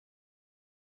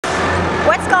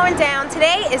What's going down?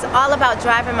 Today is all about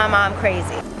driving my mom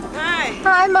crazy. Hi.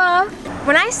 Hi, Mom.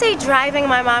 When I say driving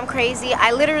my mom crazy,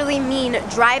 I literally mean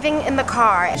driving in the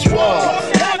car and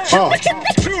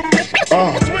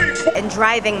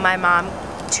driving my mom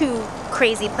to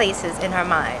crazy places in her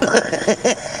mind.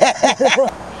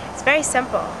 It's very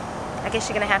simple. I guess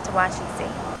you're gonna have to watch and see.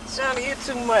 Shana, you're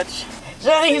too much.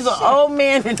 Shana, he's an old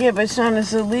man in here, but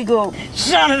Shana's illegal.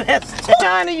 Shana, that's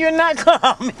Shana, you're not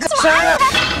calm. Shana.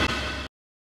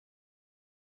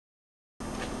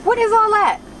 What is all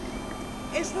that?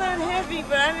 It's not heavy,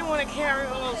 but I didn't want to carry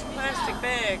all those plastic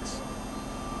bags.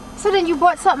 So then you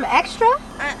bought something extra?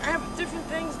 I have different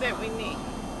things that we need.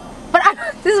 But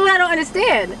this is what I don't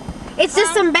understand. It's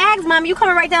just some bags, Mom. You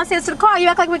coming right downstairs to the car. You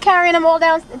act like we're carrying them all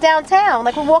downtown.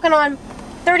 Like we're walking on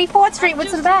 34th Street with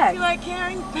some bags. I feel like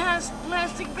carrying past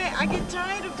plastic bags. I get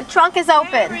tired of The trunk is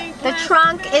open. The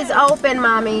trunk is open,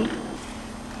 Mommy.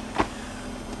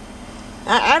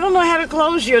 I don't know how to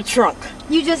close your trunk.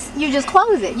 You just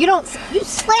close it. You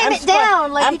slam it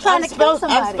down like you're trying to kill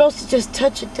somebody. I'm supposed to just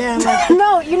touch it down. Like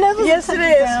No, you never. Yes, it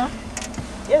is.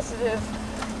 Yes, it is.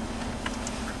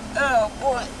 Oh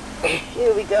boy.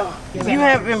 Here we go. You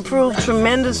have improved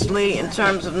tremendously in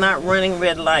terms of not running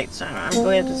red lights. I'm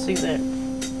glad to see that.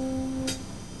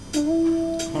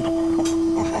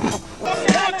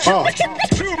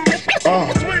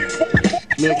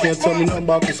 Man can't tell me nothing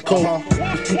about this coke.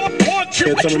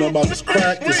 Can't tell me nothing about this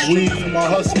crack, this weed, my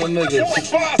hustling niggas.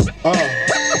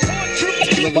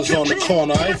 Niggas on the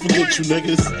corner, I ain't forget you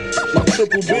niggas. My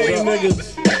triple B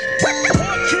niggas. 1,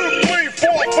 2, 3,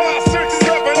 4, 5, 6,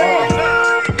 7, 8.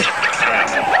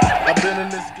 I've been in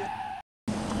this game.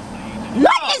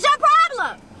 What is your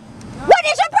problem? What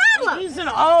is your problem? He's an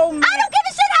old man. I don't give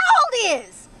a shit how old he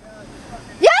is.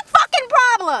 Your fucking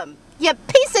problem. You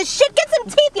piece of shit. Get some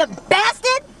teeth, you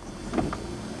bastard.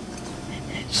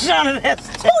 Shana, that's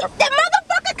terrible. That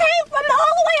motherfucker came from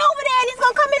all the way over there and he's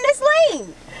gonna come in this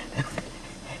lane.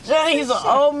 Shana, he's an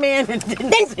old man and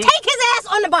Then take his ass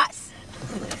on the bus.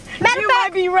 Matter You of fact,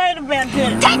 might be right about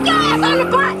that. take your ass on the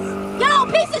bus. Yo,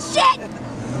 piece of shit.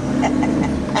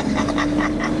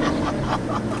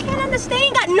 Can't understand.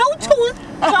 Ain't got no tools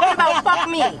talking about fuck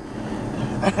me.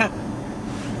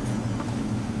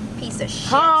 Piece of shit.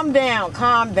 Calm down,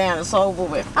 it's over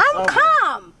with. I'm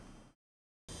calm.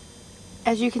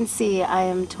 As you can see, I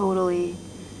am totally,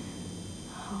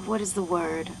 what is the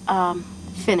word?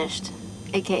 Finished,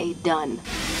 aka done.